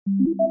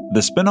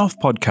The Spin-off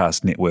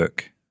Podcast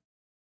Network.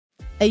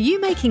 Are you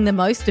making the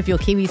most of your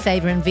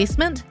KiwiSaver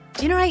investment?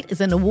 Generate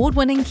is an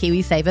award-winning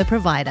KiwiSaver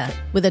provider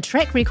with a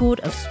track record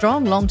of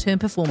strong long-term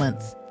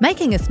performance.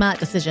 Making a smart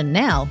decision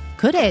now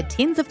could add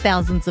tens of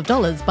thousands of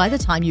dollars by the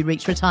time you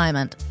reach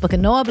retirement. Book a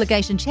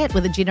no-obligation chat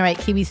with a Generate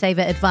KiwiSaver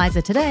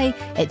advisor today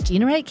at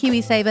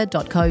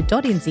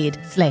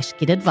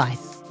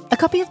generatekiwisaver.co.nz/get-advice. A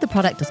copy of the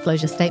product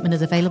disclosure statement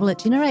is available at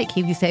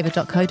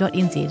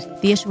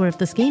generatekiwisaver.co.nz. The issuer of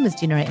the scheme is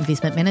Generate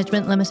Investment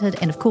Management Limited,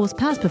 and of course,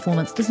 past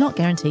performance does not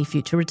guarantee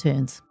future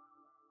returns.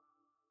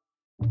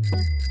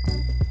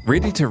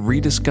 Ready to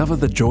rediscover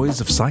the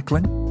joys of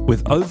cycling?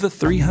 With over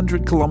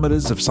 300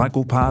 kilometres of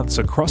cycle paths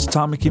across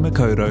Tāmaki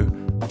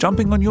Makaurau,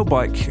 jumping on your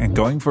bike and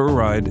going for a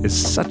ride is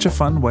such a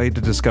fun way to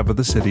discover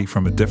the city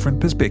from a different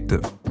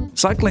perspective.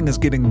 Cycling is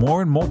getting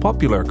more and more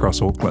popular across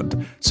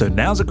Auckland, so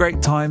now's a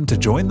great time to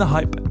join the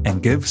hype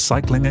and give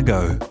cycling a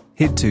go.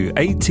 Head to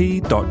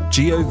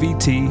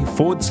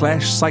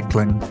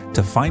at.govt/cycling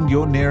to find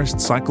your nearest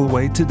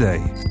cycleway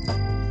today.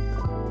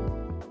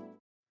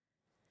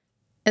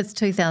 It's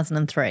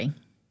 2003.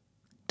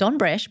 Don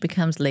Brash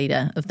becomes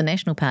leader of the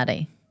National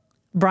Party.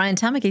 Brian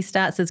Tamaki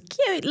starts his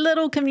cute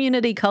little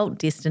community cult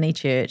Destiny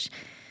Church.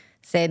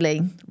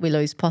 Sadly, we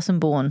lose Possum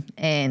Bourne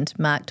and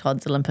Mark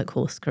Todd's Olympic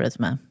horse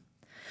Charisma.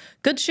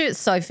 Good Shirt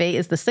Sophie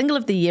is the single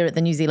of the year at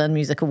the New Zealand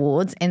Music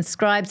Awards, and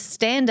Scribe's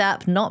Stand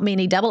Up, Not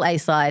Many double A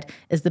side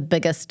is the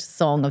biggest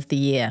song of the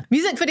year.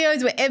 Music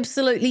videos were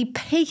absolutely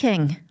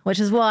peaking, which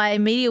is why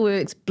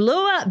MediaWorks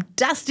blew up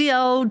dusty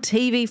old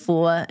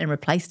TV4 and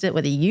replaced it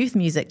with a youth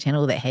music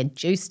channel that had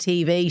Juice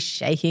TV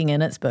shaking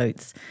in its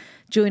boots.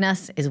 Join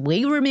us as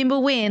we remember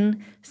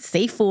when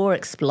C4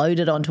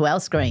 exploded onto our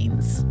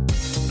screens.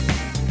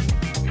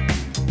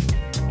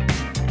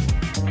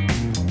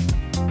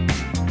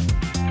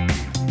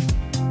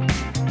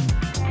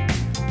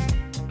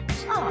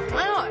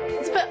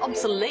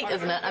 Obsolete,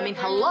 isn't it? I mean,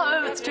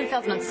 hello, it's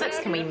 2006.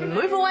 Can we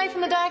move away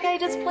from the dark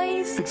ages,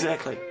 please?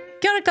 Exactly.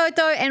 Kia ora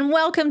koutou and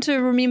welcome to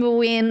Remember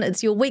When.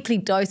 It's your weekly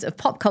dose of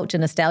pop culture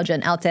nostalgia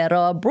and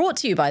Aotearoa, brought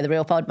to you by The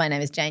Real Pod. My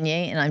name is Jane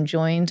Yee and I'm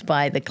joined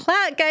by the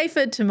Clark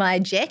Gayford to my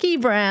Jackie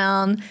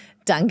Brown,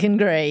 Duncan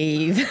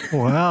Grieve.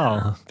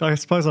 Wow. I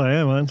suppose I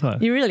am, aren't I?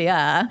 You really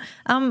are.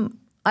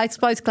 I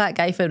suppose Clark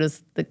Gayford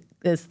is the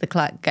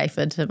Clark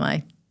Gayford to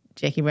my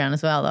Jackie Brown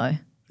as well, though.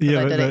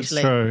 Yeah, that's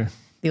true.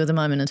 There was a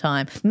moment in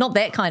time. Not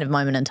that kind of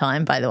moment in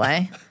time, by the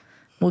way.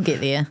 We'll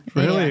get there.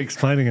 Really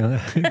explaining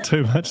it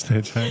too much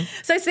there, Jane.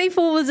 So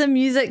C4 was a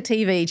music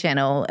TV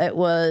channel. It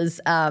was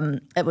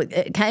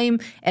it came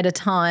at a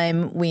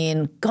time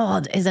when,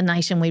 God, as a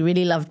nation, we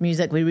really loved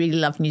music. We really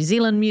loved New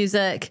Zealand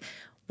music.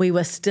 We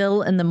were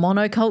still in the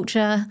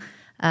monoculture.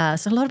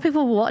 So a lot of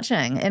people were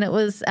watching, and it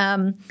was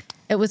a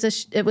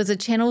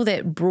channel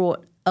that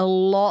brought a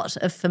lot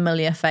of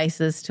familiar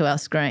faces to our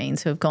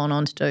screens who have gone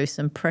on to do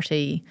some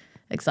pretty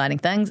exciting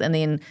things, and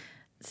then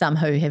some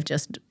who have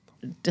just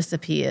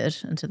disappeared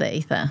into the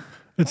ether.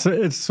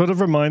 It sort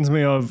of reminds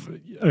me of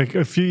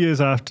a few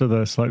years after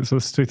this, like so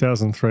it's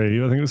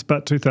 2003. I think it was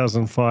about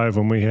 2005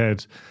 when we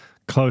had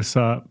Close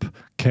Up,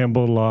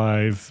 Campbell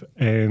Live,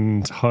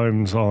 and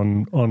Holmes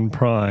on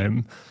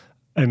Prime.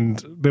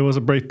 And there was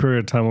a brief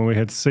period of time when we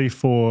had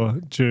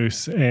C4,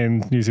 Juice,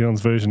 and New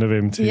Zealand's version of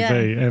MTV. Yeah.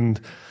 And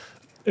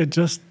it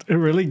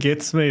really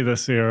gets me,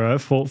 this era,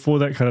 for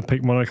that kind of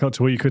peak monoculture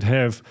where you could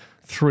have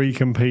three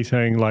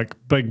competing, like,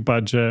 big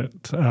budget,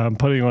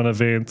 putting on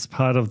events,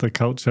 part of the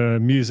culture,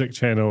 music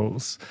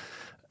channels.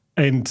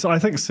 And I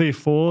think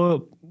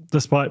C4,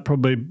 despite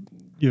probably,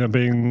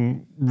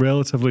 being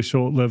relatively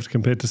short-lived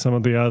compared to some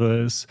of the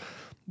others,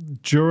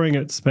 during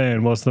its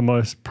span was the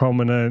most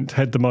prominent,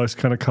 had the most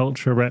kind of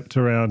culture wrapped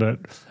around it.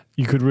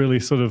 You could really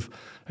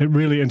it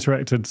really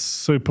interacted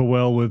super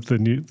well with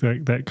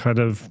that kind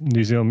of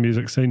New Zealand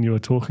music scene you were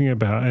talking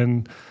about.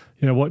 And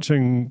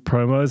watching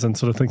promos and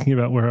sort of thinking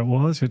about where it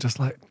was, you're just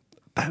like,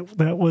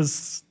 that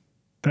was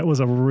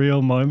a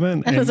real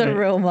moment. It was a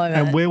real moment.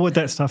 And where would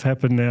that stuff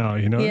happen now,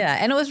 Yeah,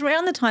 and it was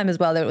around the time as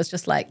well that it was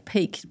just like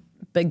peak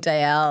big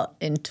day out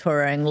and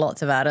touring,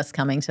 lots of artists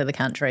coming to the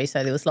country.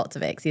 So there was lots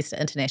of access to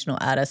international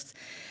artists.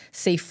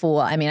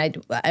 C4, I mean,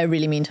 I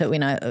really meant it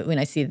when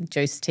I said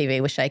Juice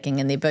TV was shaking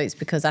in their boots,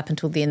 because up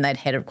until then they'd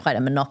had quite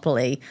a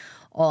monopoly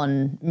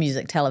on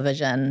music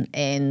television,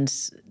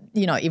 and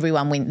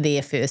everyone went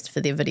there first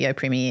for their video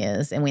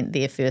premieres and went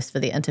there first for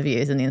their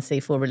interviews, and then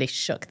C4 really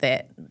shook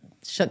that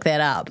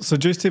up. So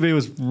Juice TV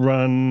was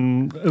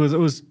run.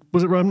 Was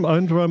it owned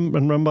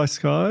and run by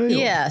Sky?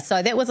 Yeah,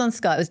 so that was on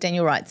Sky. It was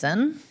Daniel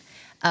Wrightson,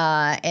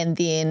 and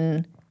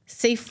then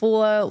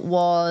C4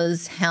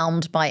 was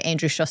helmed by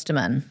Andrew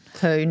Schusterman,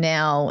 who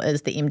now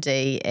is the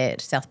MD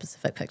at South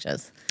Pacific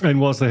Pictures.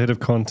 And was the head of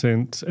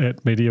content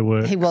at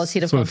MediaWorks. He was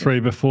head of content. Three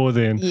before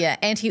then. Yeah,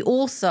 and he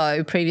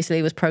also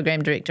previously was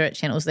program director at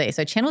Channel Z.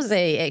 So Channel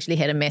Z actually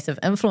had a massive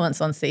influence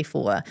on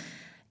C4.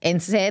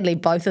 And sadly,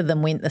 both of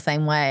them went the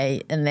same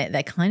way in that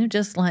they kind of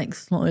just like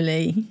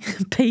slowly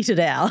petered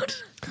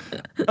out.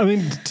 I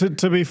mean,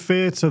 to be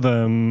fair to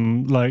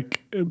them,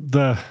 like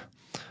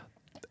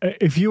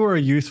if you were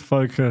a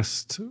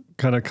youth-focused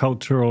kind of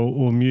cultural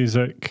or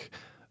music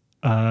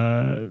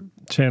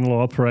channel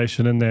or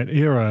operation in that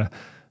era,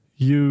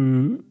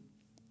 you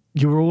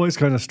were always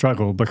going to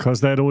struggle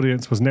because that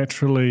audience was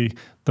naturally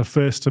the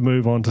first to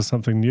move on to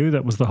something new.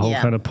 That was the whole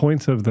kind of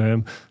point of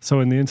them. So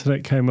when the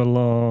internet came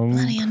along...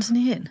 Bloody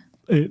internet.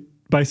 It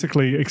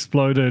basically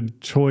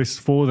exploded choice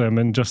for them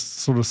and just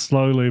sort of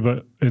slowly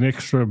but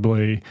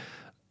inexorably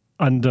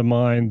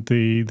undermined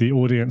the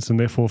audience and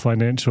therefore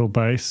financial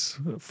base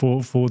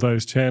for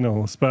those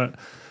channels. But,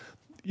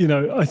 you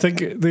know, I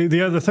think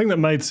the other thing that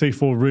made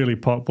C4 really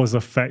pop was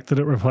the fact that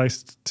it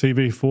replaced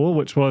TV4,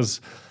 which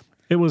was,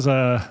 it was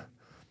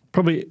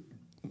probably,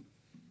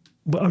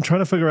 I'm trying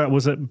to figure out,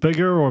 was it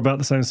bigger or about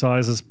the same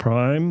size as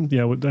Prime? You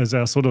know, as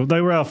our sort of,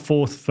 they were our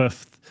fourth,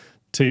 fifth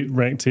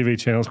ranked TV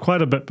channels,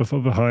 quite a bit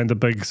behind the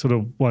big sort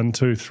of 1,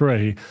 2,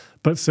 3.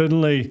 But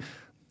certainly,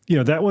 you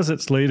know, that was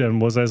its lead-in,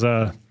 was as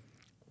a,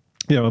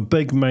 you know, a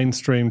big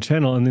mainstream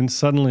channel, and then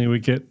suddenly we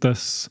get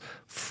this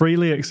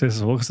freely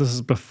accessible, because this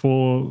is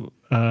before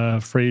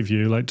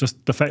Freeview, like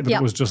just the fact that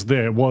it was just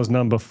there, it was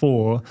number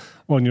 4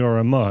 on your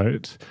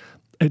remote.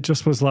 It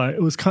just was like,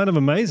 it was kind of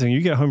amazing.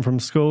 You get home from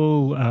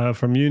school,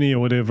 from uni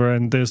or whatever,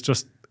 and there's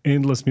just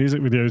endless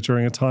music videos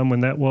during a time when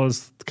that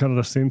was kind of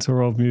the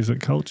center of music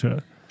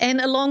culture. And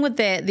along with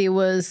that, there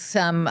was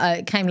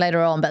it came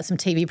later on, but some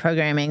TV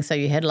programming. So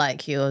you had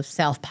like your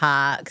South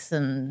Parks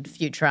and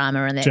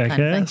Futurama and that kind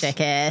of thing.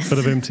 Jackass. Bit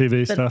of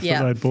MTV stuff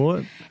that they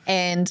bought.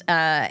 And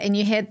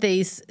you had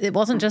these, it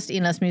wasn't just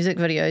endless music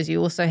videos, you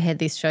also had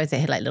these shows that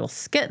had like little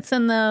skits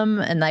in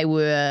them, and they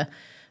were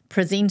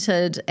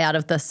presented out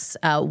of this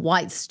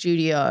white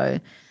studio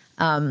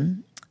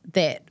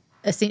that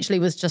essentially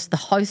was just the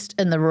host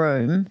in the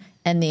room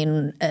and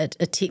then a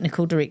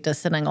technical director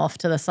sitting off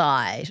to the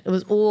side. It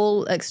was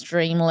all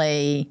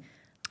extremely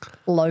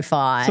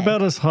lo-fi. It's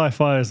about as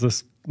hi-fi as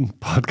this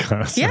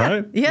podcast,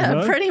 right? Yeah, you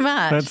know? Pretty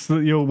much. That's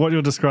what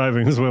you're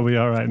describing is where we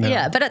are right now.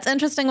 Yeah, but it's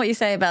interesting what you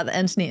say about the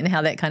internet and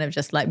how that kind of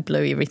just like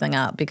blew everything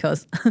up,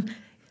 because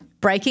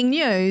breaking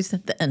news,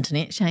 the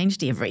internet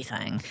changed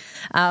everything.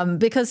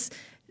 Because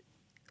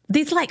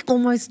there's like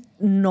almost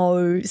no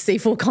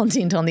C4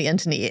 content on the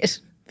internet,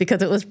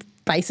 because it was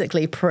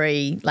basically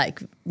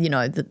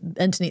the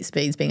internet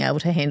speeds being able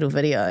to handle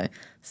video.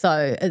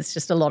 So it's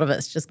just, a lot of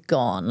it's just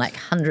gone, like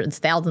hundreds,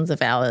 thousands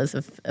of hours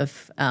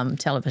of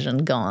television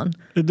gone.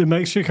 It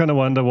makes you kind of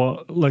wonder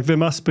like there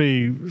must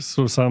be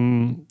sort of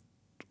some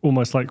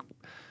almost like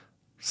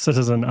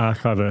citizen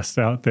archivist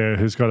out there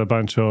who's got a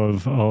bunch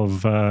of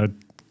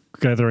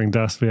gathering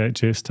dust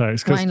VHS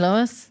tapes.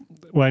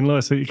 Wayne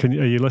Lewis, are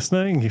you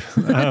listening?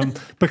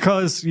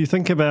 Because you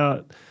think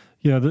about,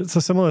 you know, it's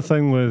a similar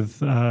thing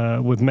with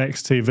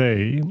Max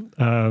TV,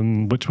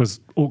 which was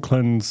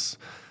Auckland's,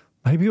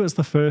 maybe it was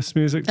the first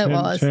music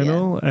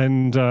channel,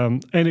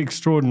 and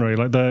extraordinary.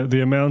 Like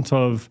the amount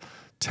of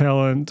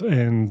talent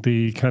and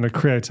the kind of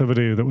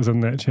creativity that was in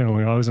that channel.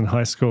 I was in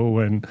high school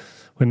when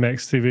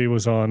Max TV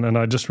was on, and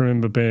I just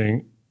remember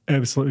being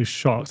absolutely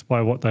shocked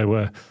by what they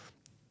were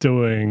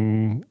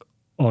doing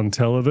on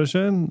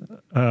television.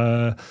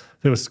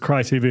 There was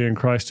Cry TV in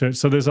Christchurch,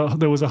 so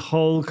there was a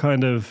whole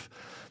kind of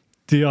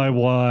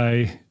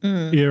DIY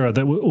era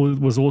that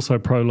was also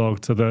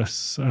prologue to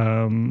this,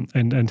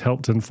 and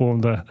helped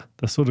inform the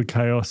sort of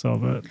chaos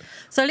of it.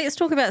 So let's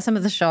talk about some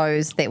of the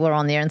shows that were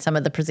on there and some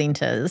of the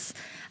presenters.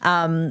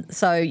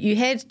 So you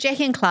had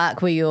Jackie and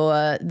Clark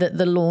were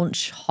the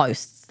launch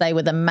hosts. They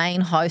were the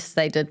main hosts.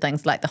 They did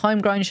things like the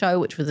Homegrown Show,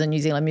 which was a New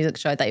Zealand music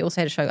show. They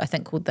also had a show, I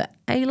think, called the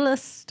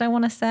A-List, I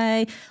want to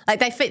say. Like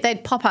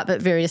they'd pop up at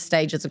various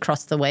stages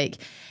across the week,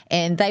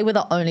 and they were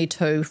the only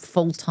 2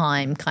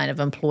 full-time kind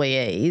of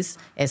employees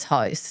as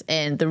hosts,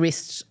 and the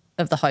rest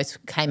of the hosts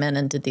came in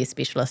and did their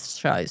specialist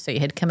shows. So you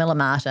had Camilla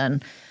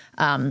Martin,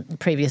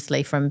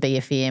 previously from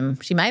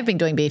BFM. She may have been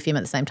doing BFM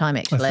at the same time,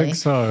 actually. I think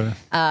so.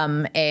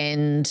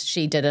 And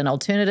she did an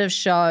alternative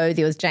show.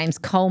 There was James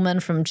Coleman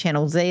from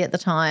Channel Z at the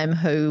time,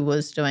 who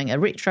was doing a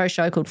retro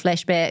show called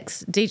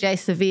Flashbacks. DJ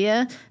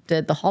Severe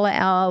did the Holler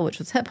Hour, which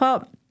was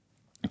hip-hop.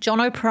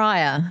 Jono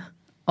Pryor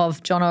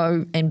of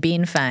Jono and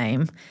Ben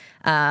fame,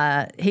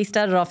 he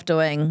started off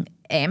doing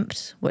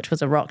Amped, which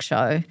was a rock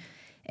show.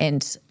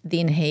 And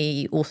then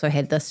he also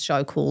had this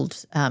show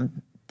called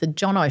the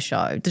Jono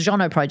Show, the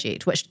Jono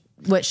Project, which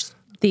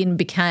then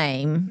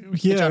became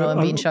the Jono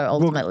and Ben Show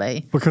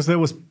ultimately. Because there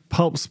was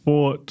Pulp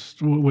Sport,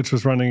 which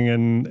was running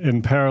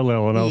in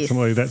parallel, and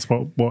ultimately that's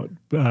what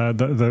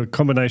the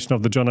combination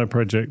of the Jono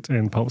Project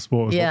and Pulp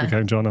Sport was what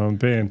became Jono and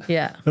Ben.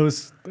 Yeah, it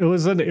was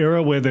an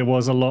era where there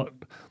was a kind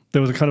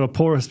of a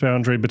porous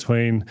boundary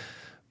between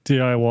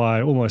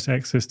DIY, almost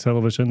access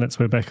television. That's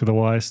where Back of the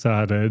Wire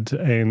started,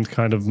 and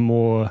kind of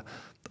more.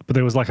 But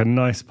there was like a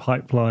nice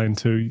pipeline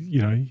to,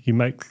 you know, you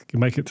make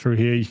it through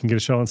here, you can get a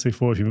show on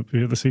C4.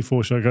 If the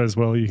C4 show goes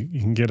well, you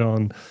can get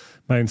on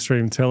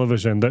mainstream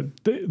television.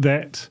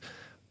 That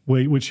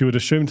which you would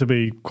assume to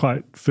be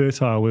quite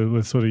fertile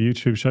with sort of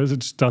YouTube shows, it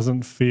just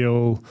doesn't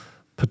feel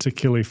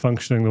particularly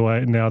functioning the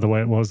way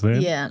it was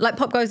then. Yeah, like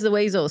Pop Goes the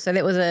Weasel. So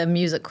that was a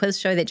music quiz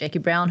show that Jackie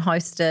Brown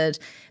hosted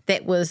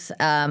that was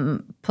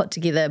put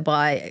together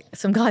by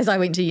some guys I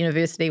went to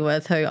university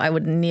with who I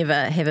would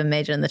never have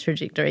imagined the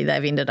trajectory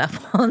they've ended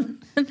up on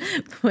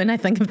when I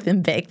think of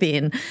them back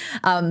then.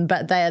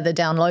 But they are the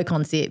Down Low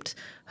concept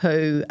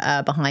who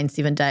are behind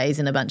 7 Days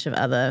and a bunch of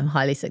other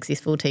highly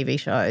successful TV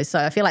shows. So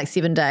I feel like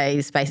 7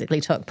 Days basically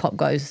took Pop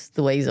Goes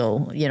the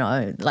Weasel,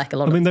 like a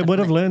lot of... I mean, they would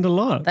have learned a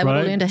lot, They would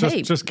have learned a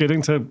heap. Just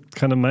getting to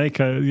kind of make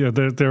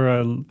there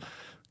are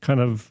kind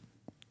of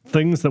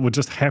things that would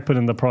just happen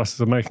in the process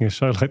of making a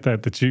show like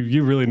that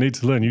you really need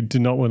to learn. You do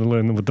not want to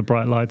learn them with the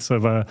bright lights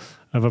of a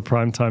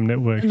primetime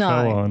network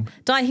show on.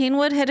 Di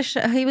Henwood had a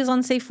show. He was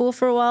on C4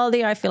 for a while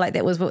there. I feel like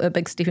that was a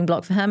big stepping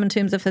block for him in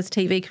terms of his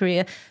TV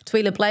career.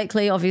 Twyla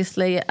Blakely,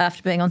 obviously,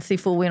 after being on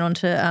C4, went on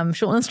to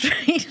Shortland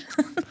Street.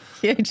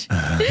 Huge.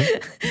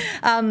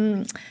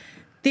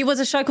 There was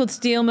a show called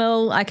Steel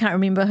Mill. I can't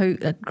remember who.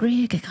 A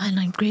guy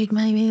named Greg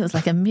maybe. It was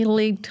like a Middle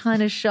League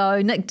kind of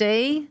show. Nick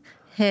D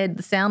had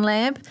the Sound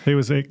Lab. He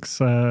was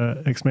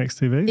ex-Max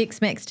TV.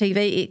 Ex-Max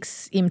TV,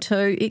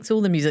 ex-M2,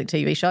 ex-all the music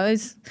TV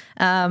shows.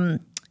 Siobhan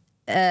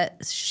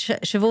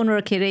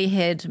Rakeri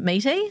had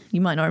Meaty. You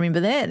might not remember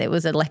that. That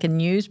was like a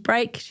news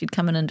break. She'd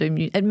come in and do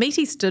music. And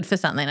Meaty stood for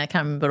something. I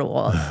can't remember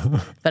what it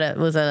was, but it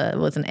was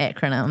an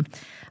acronym.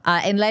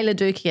 And Layla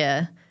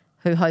Dukia,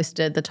 who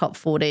hosted the Top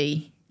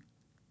 40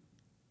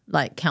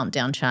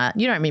 countdown chart.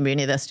 You don't remember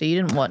any of this, do you?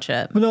 You didn't watch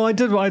it. Well, no, I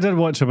did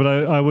watch it, but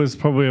I was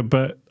probably a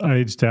bit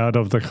aged out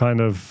of the kind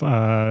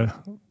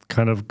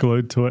of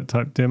glued to it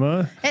type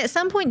demo. At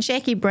some point,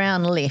 Jackie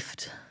Brown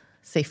left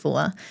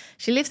C4.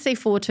 She left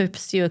C4 to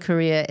pursue a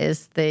career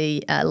as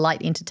the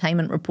light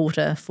entertainment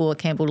reporter for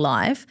Campbell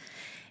Live.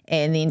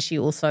 And then she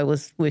also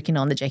was working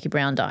on the Jackie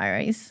Brown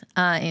Diaries.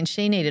 And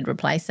she needed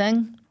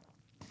replacing.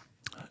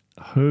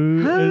 Who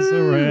is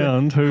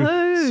around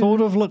who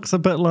sort of looks a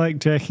bit like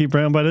Jackie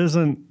Brown but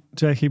isn't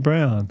Jackie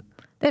Brown?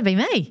 That'd be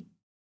me.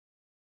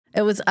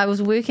 I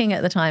was working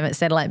at the time at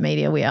Satellite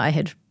Media where I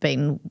had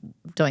been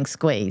doing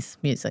Squeeze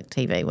music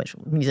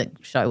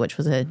show, which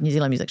was a New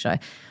Zealand music show.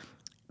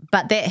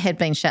 But that had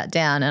been shut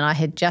down and I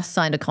had just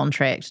signed a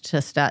contract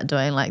to start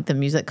doing the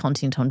music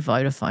content on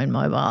Vodafone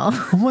Mobile.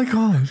 Oh my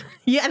God.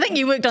 Yeah, I think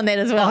you worked on that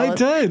as well. I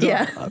did.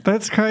 Yeah.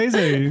 That's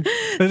crazy.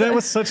 That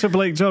was such a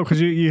bleak job because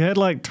you had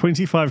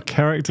 25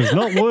 characters,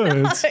 not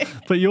words,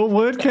 but your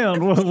word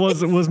count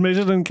was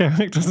measured in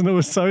characters and it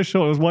was so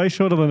short. It was way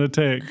shorter than a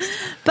text.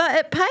 But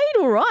it paid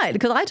all right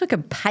because I took a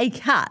pay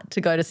cut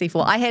to go to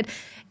C4. I had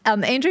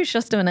Andrew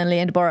Schusterman and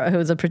Leander Borrett, who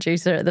was a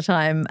producer at the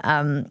time,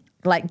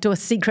 do a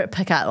secret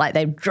pickup.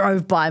 They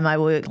drove by my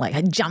work.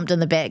 I jumped in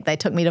the back. They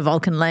took me to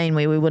Vulcan Lane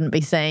where we wouldn't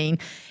be seen.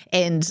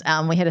 And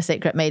we had a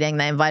secret meeting.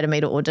 They invited me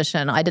to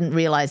audition. I didn't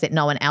realise that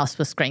no one else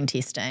was screen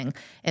testing.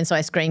 And so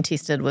I screen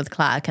tested with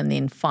Clark. And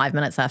then 5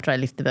 minutes after I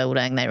left the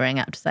building, they rang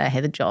up to say I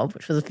had the job,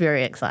 which was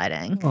very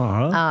exciting.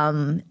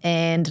 Uh-huh.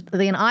 And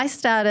then I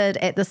started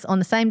on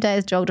the same day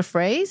as Joel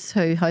DeFries,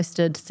 who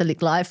hosted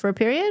Select Live for a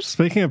period.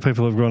 Speaking of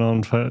people who've gone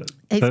on for...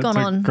 He's gone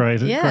on.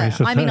 Great.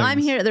 I mean, I'm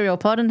here at the Real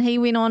Pod, and he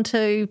went on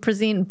to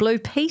present Blue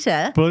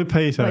Peter. Blue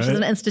Peter. Which is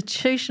an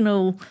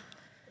institutional...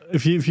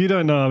 If you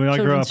don't know, I mean, I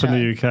grew up show. in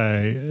the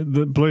UK.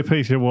 The Blue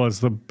Peter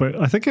was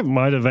I think it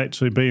might have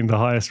actually been the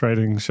highest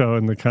rating show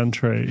in the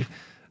country.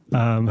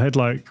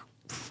 Had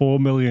 4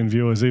 million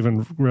viewers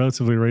even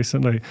relatively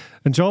recently.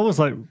 And Joel was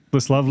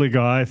this lovely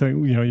guy. I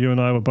think, you and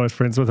I were both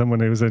friends with him when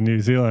he was in New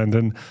Zealand.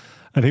 And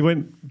he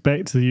went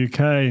back to the UK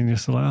and you're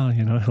sort of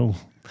he'll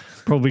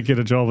probably get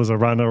a job as a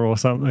runner or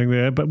something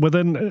there. But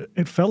within,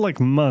 it felt like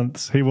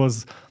months, he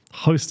was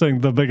hosting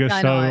the biggest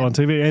show on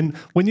TV. And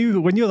when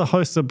you're the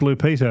host of Blue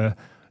Peter,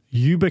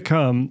 you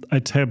become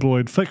a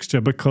tabloid fixture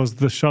because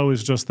the show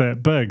is just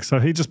that big. So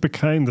he just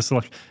became this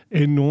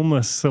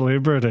enormous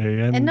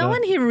celebrity. And no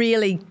one here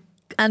really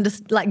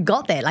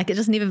got that. It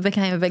just never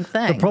became a big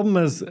thing. The problem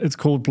is it's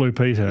called Blue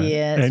Peter.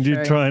 Yeah, and you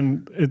true. try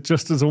and it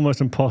just is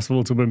almost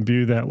impossible to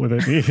imbue that with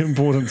any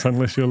importance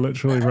unless you're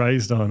literally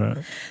raised on it.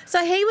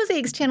 So he was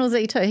ex-Channel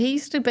Z too. He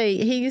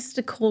used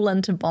to call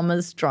into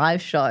Bomber's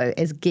Drive show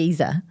as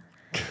Geezer.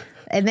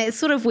 And that's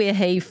sort of where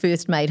he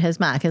first made his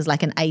mark as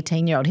an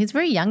 18-year-old. He's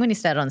very young when he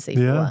started on C4.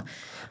 Yeah.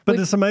 But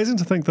it's amazing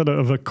to think that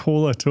of a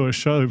caller to a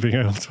show being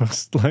able to,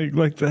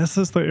 this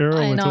is the era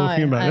we're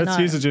talking about. That's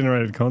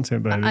user-generated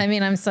content, baby. I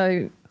mean, I'm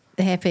so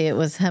happy it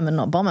was him and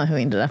not Bomber who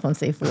ended up on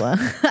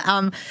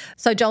C4.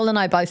 So Joel and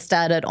I both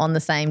started on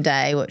the same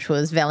day, which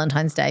was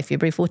Valentine's Day,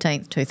 February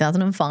 14th,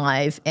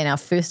 2005. And our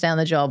first day on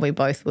the job, we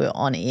both were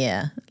on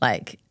air.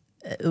 It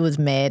was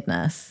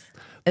madness.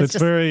 It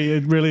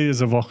really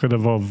is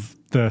evocative of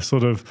the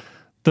sort of,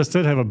 this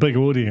did have a big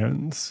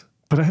audience,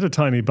 but it had a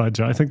tiny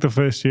budget. I think the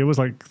first year was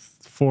 $4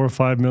 or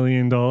 $5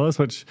 million,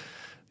 which,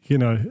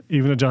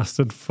 even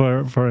adjusted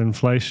for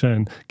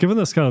inflation, given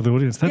the scale of the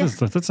audience,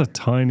 that's a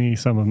tiny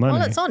sum of money.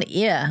 Well, it's on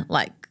air,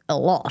 a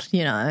lot,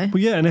 Well,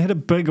 yeah, and it had a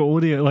big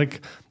audience.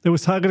 It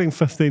was targeting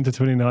 15 to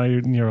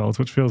 29-year-olds,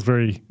 which feels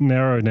very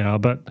narrow now,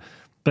 but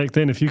back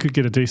then, if you could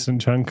get a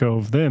decent chunk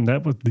of them,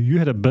 you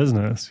had a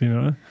business, you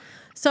know.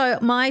 So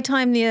my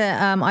time there,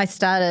 I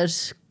started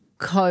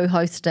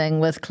co-hosting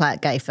with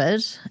Clark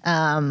Gayford.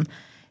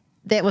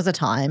 That was a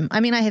time. I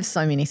mean, I have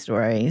so many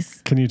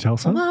stories. Can you tell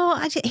some? Well,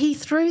 he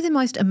threw the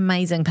most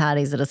amazing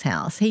parties at his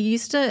house. He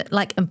used to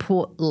like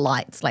import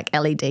lights, like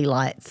LED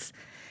lights,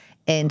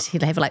 and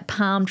he'd have like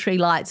palm tree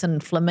lights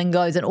and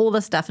flamingos and all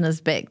this stuff in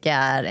his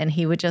backyard. And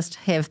he would just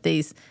have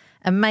these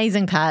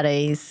amazing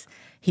parties.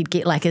 He'd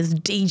get like his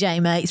DJ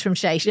mates from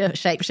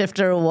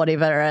Shapeshifter or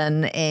whatever,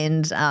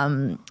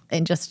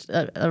 and just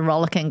a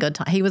rollicking good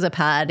time. He was a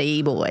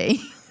party boy.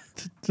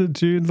 Did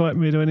you invite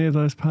me to any of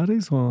those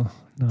parties, or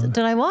no?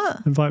 Did I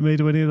what? Invite me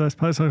to any of those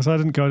parties? Because I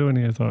didn't go to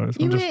any of those.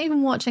 You weren't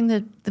even watching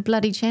the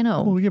bloody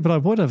channel. Well, yeah, but I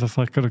would have if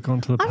I could have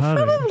gone to the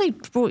party. I probably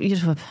brought you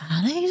to a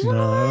party, didn't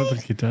No, I? I don't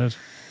think you did.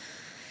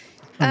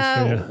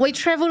 We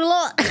travelled a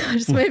lot.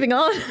 Just moving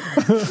on.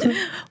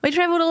 We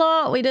travelled a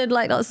lot. We did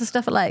like lots of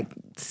stuff at like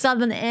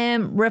Southern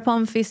Amp,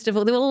 Rip-On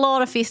Festival. There were a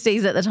lot of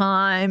festies at the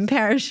time.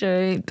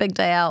 Parachute, Big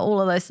Day Out,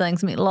 all of those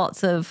things. Met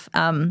lots of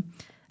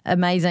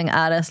amazing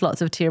artists,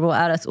 lots of terrible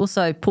artists.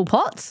 Also, Paul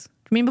Potts.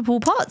 Remember Paul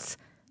Potts?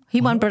 He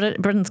won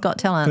Britain's Got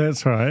Talent.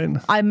 That's right.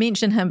 I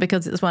mentioned him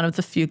because it's one of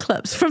the few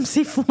clips from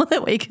C4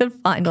 that we could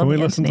find on the internet. Can we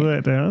listen to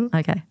that now?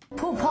 Okay.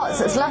 Paul Potts,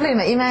 it's lovely to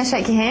meet you. May I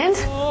shake your hand?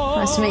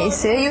 Nice to meet you,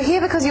 sir. You're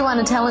here because you won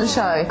a talent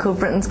show called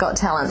Britain's Got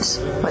Talent,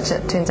 which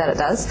it turns out it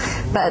does.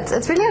 But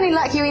it's really only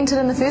luck you entered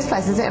in the first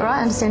place, is that right?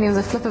 I understand there was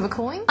a flip of a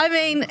coin. I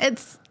mean,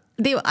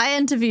 I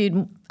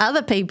interviewed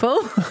other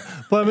people.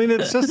 Well, I mean,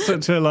 it's just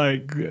such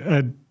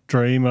a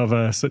dream of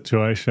a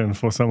situation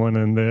for someone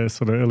in their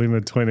sort of early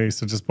mid-20s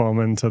to just bomb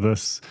into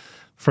this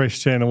fresh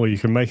channel where you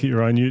can make it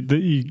your own.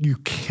 You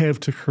have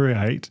to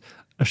create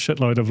a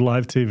shitload of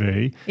live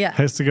TV. Yeah.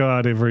 Has to go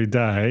out every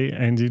day,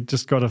 and you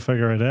just got to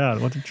figure it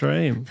out. What a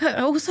dream. But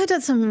I also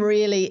did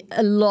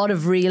a lot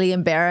of really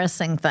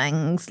embarrassing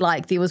things.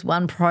 Like there was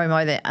one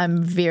promo that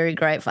I'm very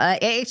grateful. I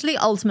actually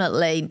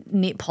ultimately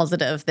net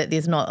positive that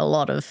there's not a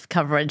lot of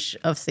coverage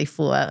of C4,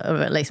 or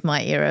at least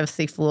my era of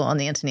C4 on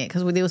the internet,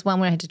 because there was one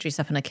where I had to dress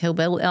up in a Kill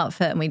Bill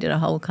outfit and we did a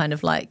whole kind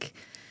of like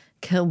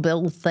Kill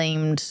Bill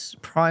themed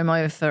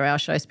promo for our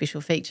show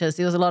special features.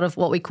 There was a lot of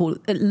what we called,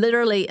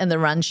 literally in the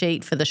run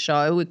sheet for the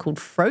show, we called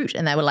fruit,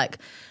 and they were like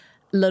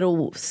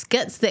little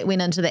skits that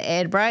went into the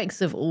ad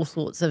breaks of all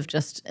sorts of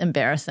just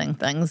embarrassing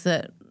things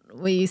that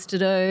we used to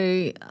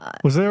do.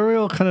 Was there a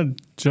real kind of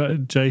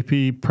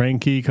JP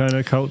pranky kind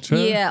of culture?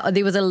 Yeah,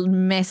 there was a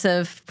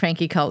massive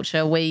pranky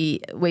culture.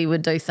 We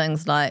would do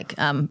things like, get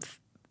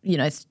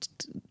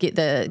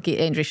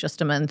Andrew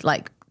Schusterman,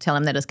 like tell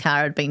him that his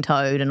car had been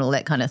towed and all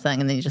that kind of thing,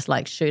 and then you just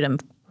like shoot him,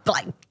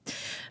 like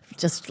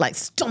just like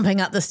stomping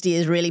up the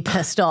stairs really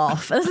pissed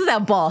off. This is our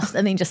boss,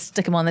 and then just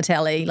stick him on the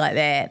telly like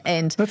that.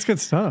 And that's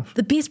good stuff.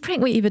 The best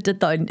prank we ever did,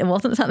 though, it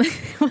wasn't something,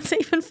 it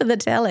wasn't even for the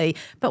telly,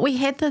 but we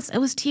had this, it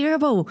was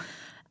terrible,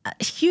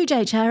 a huge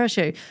HR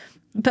issue.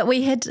 But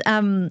we had,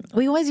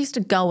 we always used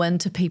to go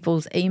into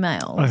people's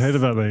emails. I heard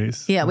about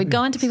these. Yeah, we'd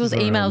go into people's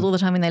emails all the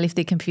time when they left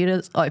their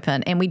computers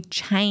open, and we'd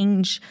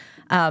change,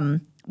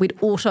 we'd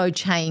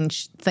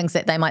auto-change things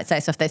that they might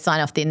say. So if they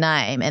sign off their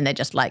name and they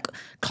just like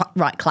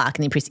write Clark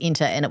and then press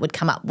enter, and it would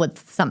come up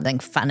with something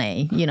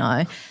funny, you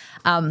know.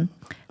 And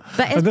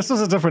this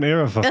was a different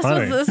era for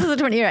funny. This was a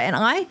different era, and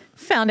I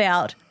found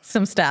out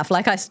some stuff.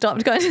 Like I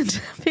stopped going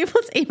into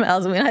people's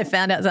emails when I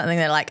found out something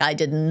that like I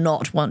did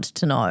not want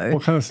to know.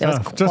 What kind of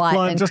stuff?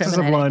 Just as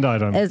a blind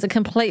item? As a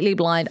completely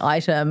blind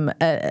item,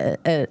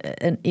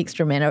 an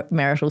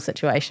extramarital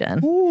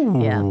situation.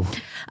 Ooh. Yeah.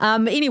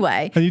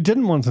 Anyway. And you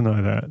didn't want to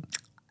know that?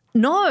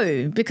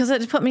 No, because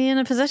it put me in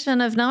a position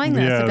of knowing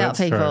this about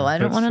people. True. I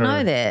don't want to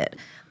know that.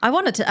 I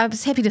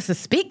was happy to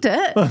suspect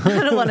it. I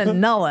don't want to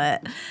know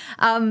it.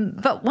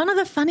 But one of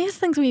the funniest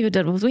things we ever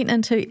did was went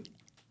into,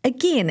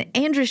 again,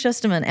 Andrew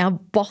Schusterman, our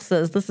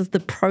bosses, this is the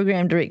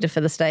program director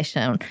for the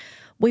station.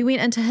 We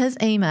went into his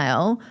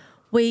email.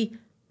 We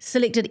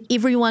selected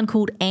everyone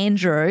called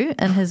Andrew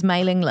in his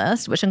mailing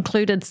list, which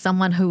included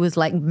someone who was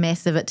like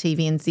massive at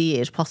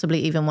TVNZ, possibly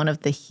even one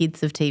of the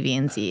heads of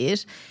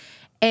TVNZ,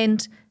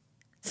 and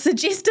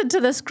suggested to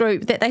this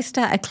group that they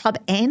start a Club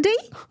Andy,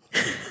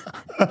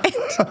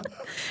 and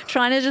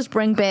trying to just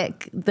bring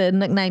back the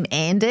nickname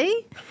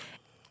Andy.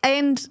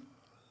 And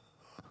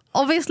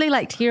obviously,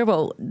 like,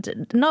 terrible.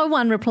 No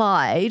one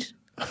replied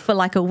for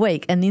like a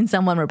week, and then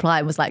someone replied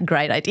and was like,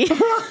 great idea.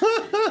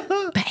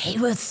 But he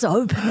was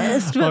so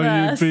pissed with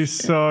us. You'd be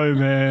so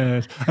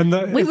mad.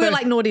 And we were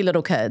like naughty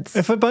little kids.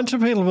 If a bunch of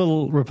people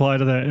will reply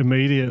to that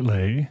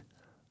immediately,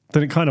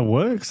 then it kind of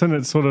works, and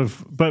it's sort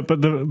of, but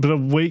a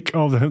week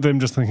of them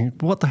just thinking,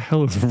 what the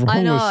hell is wrong with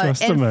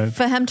Schusterman? And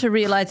for him to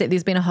realise that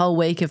there's been a whole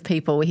week of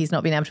people where he's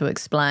not been able to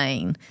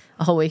explain,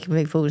 a whole week of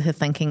people who are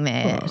thinking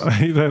that.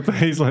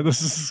 He's like,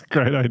 this is a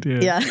great idea.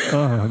 Yeah.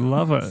 Oh, I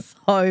love it.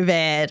 So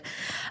bad.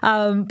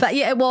 But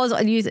yeah, it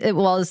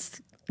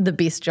was the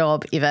best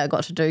job ever.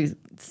 Got to do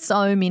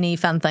so many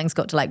fun things,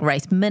 got to like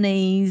race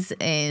minis,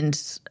 and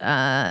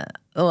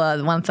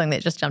the one thing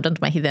that just jumped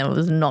into my head then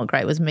was not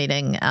great was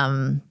meeting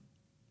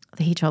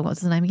the hedgehog.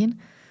 What's his name again?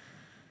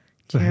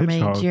 The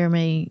hedgehog?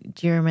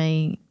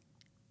 Jeremy.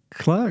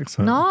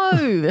 Clarkson. No,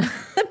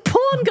 the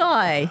porn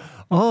guy.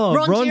 Oh,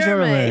 Ron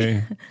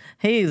Jeremy.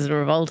 He's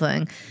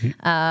revolting.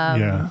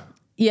 Yeah.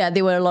 Yeah,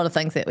 there were a lot of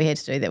things that we had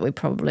to do that we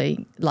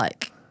probably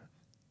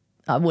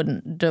I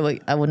wouldn't do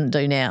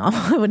now.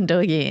 I wouldn't do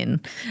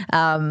again.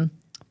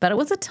 But it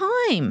was a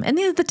time. And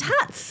there's the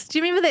Tuts. Do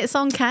you remember that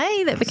song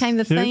K that became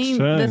the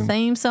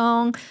theme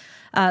song?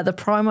 The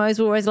promos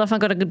were always lovely.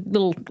 I've got a good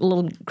little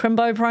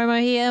Crimbo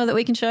promo here that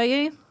we can show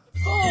you.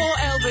 4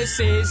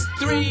 Elvises,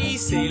 3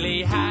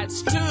 silly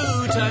hats, 2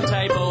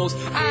 turntables,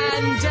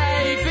 and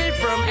David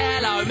from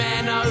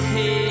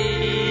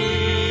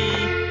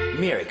LMNOP.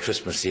 Merry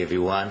Christmas,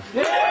 everyone.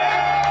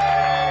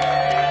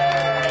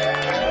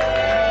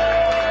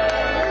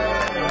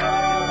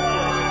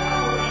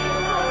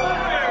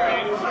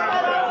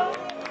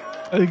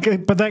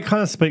 But that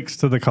kind of speaks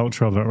to the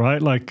culture of it, right?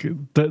 Like it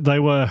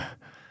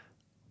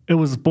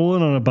was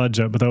born on a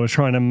budget, but they were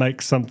trying to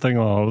make something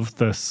of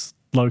this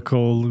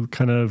local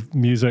kind of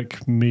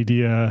music,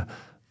 media,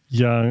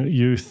 young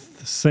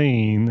youth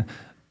scene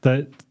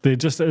that there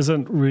just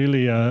isn't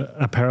really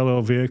a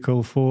parallel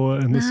vehicle for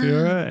in this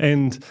era.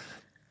 And,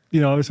 you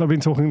know, I've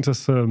been talking to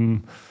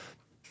some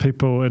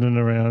people in and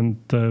around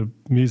the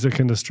music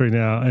industry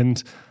now,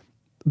 and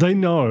they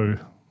know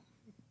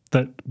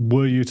that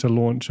were you to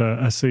launch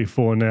a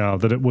C4 now,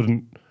 that it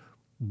wouldn't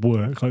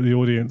work. Like the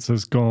audience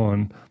is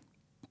gone,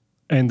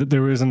 and that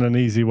there isn't an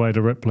easy way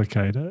to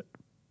replicate it.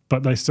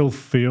 But they still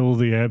feel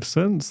the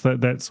absence,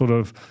 that sort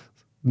of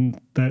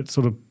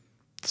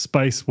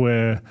space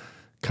where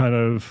kind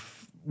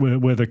of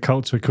where the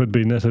culture could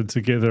be knitted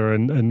together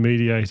and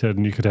mediated,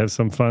 and you could have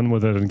some fun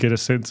with it and get a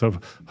sense of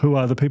who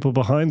are the people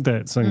behind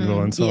that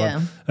single and so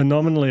on. And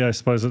nominally, I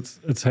suppose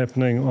it's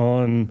happening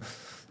on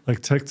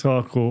like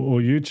TikTok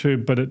or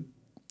YouTube, but it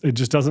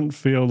just doesn't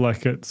feel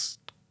like it's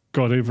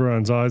got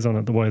everyone's eyes on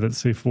it the way that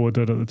C4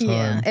 did at the time.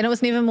 Yeah, and it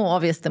was never more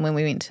obvious than when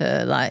we went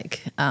to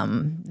like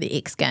the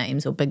X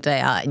Games or Big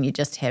Day Out, and you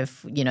just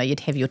have, you know,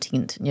 you'd have your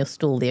tent and your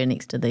stall there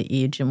next to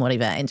the edge and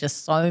whatever, and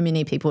just so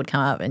many people would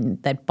come up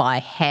and they'd buy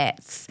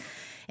hats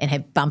and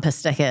have bumper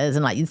stickers,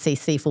 and like you'd see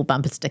C4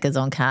 bumper stickers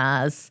on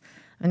cars.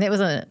 I mean,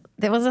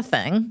 that was a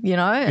thing, you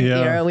know, an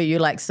era where you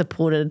like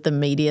supported the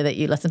media that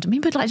you listened to. I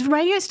mean, but like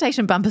radio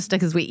station bumper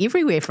stickers were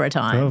everywhere for a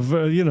time.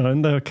 You know,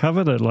 and they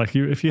covered it. Like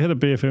if you had a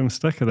BFM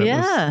sticker,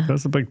 that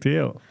was a big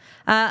deal.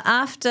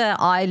 After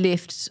Clark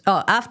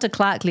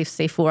left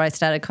C4, I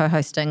started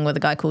co-hosting with a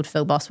guy called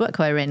Phil Boswick,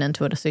 who I ran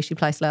into at a sushi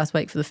place last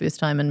week for the first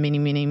time in many,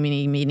 many,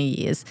 many, many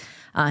years.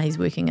 He's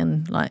working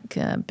in like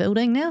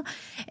building now.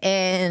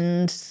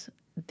 And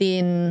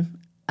then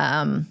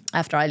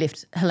after I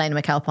left,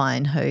 Helena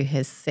McAlpine, who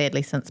has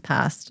sadly since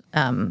passed,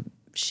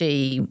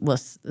 she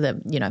was the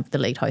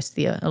lead host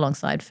there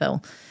alongside Phil.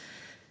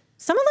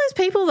 Some of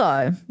those people,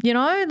 though, you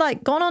know,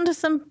 like gone on to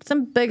some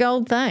big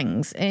old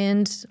things,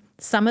 and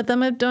some of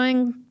them are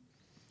doing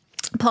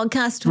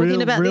podcasts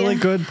talking about really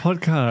their good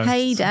podcasts.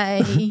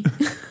 Heyday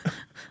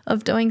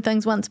of doing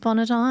things once upon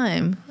a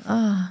time.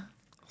 Oh.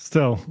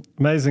 Still,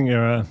 amazing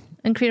era.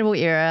 Incredible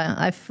era.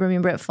 I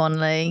remember it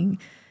fondly.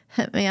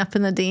 Hit me up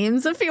in the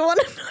DMs if you want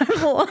to know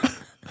more.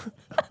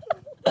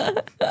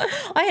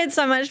 I had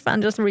so much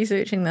fun just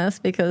researching this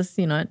because,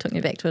 you know, it took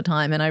me back to a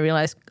time and I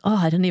realised,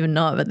 I didn't even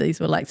know it, but these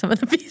were like some of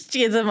the best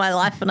years of my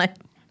life, and I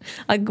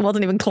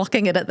wasn't even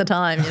clocking it at the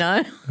time, you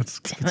know.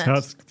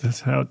 That's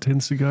how it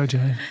tends to go,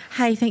 Jane.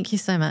 Hey, thank you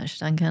so much,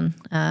 Duncan.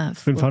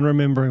 It's been fun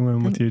remembering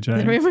one with you,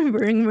 Jane.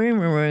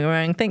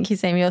 Remembering. Thank you,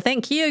 Samuel.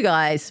 Thank you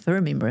guys for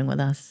remembering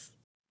with us.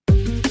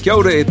 Kia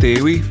ora e te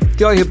iwi,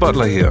 Te Aihe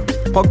Butler here,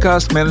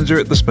 podcast manager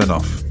at The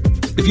Spinoff.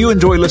 If you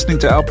enjoy listening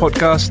to our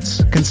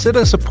podcasts,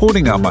 consider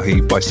supporting our mahi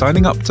by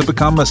signing up to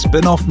become a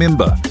Spinoff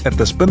member at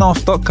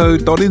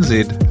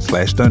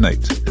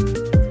thespinoff.co.nz/donate.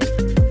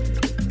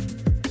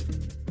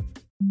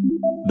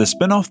 The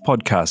Spinoff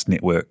Podcast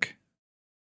Network.